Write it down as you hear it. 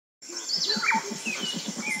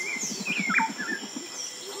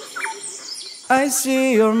I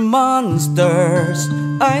see your monsters,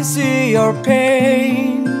 I see your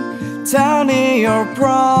pain. Tell me your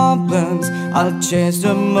problems, I'll chase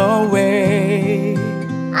them away.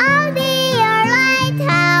 I'll be your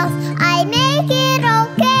lighthouse, I make it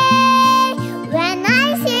okay. When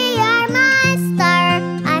I see your monster,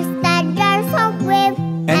 I stand there so brave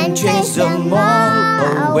And chase them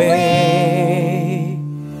all away.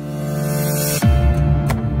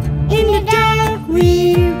 In the dark,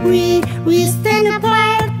 we stand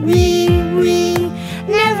apart. We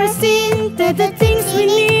never seen that the things we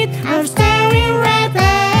need are staring right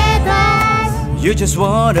at us. You just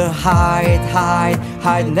wanna hide,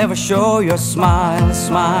 never show your smile.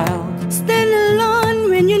 Stand alone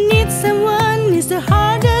when you need someone is the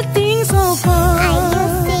harder thing so far. I can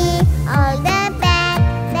see all the bad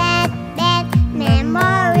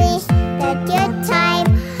memories that you time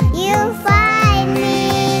you find me.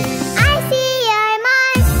 I see your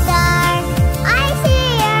monster, I see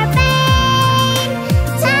your pain.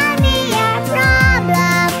 Tell me your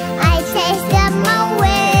problem, I chase them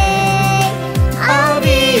away. I'll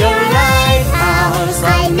be your lighthouse,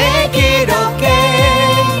 I make it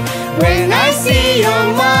okay. When I see your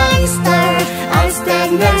monster, I'll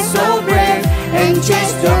stand there so brave and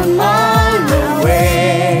chase them all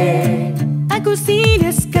away. I could see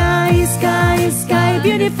the sky,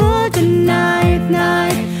 beautiful tonight.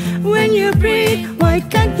 When you breathe, why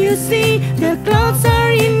can't you see the clouds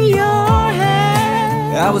are in your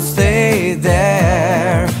head? I will stay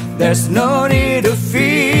there, there's no need to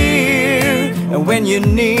fear. And when you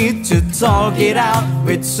need to talk it out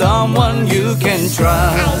with someone you can I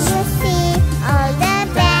trust. will see all the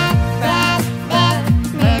bad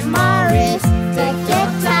memories. Take your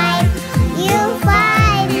time, you'll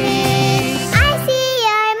find me. I see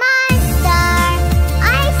your monster,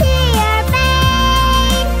 I see your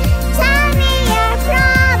pain. Tell me your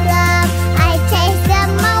problem, I chase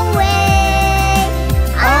them away.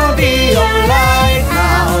 I'll be your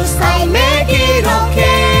lighthouse, I make it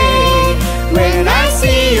okay. When I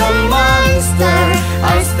see your monster,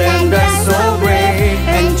 I stand there so brave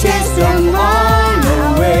and chase them all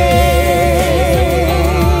away.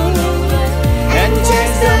 And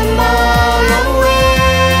chase them all away.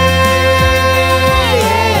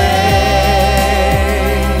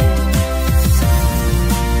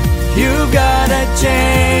 You got a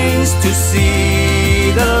chance to see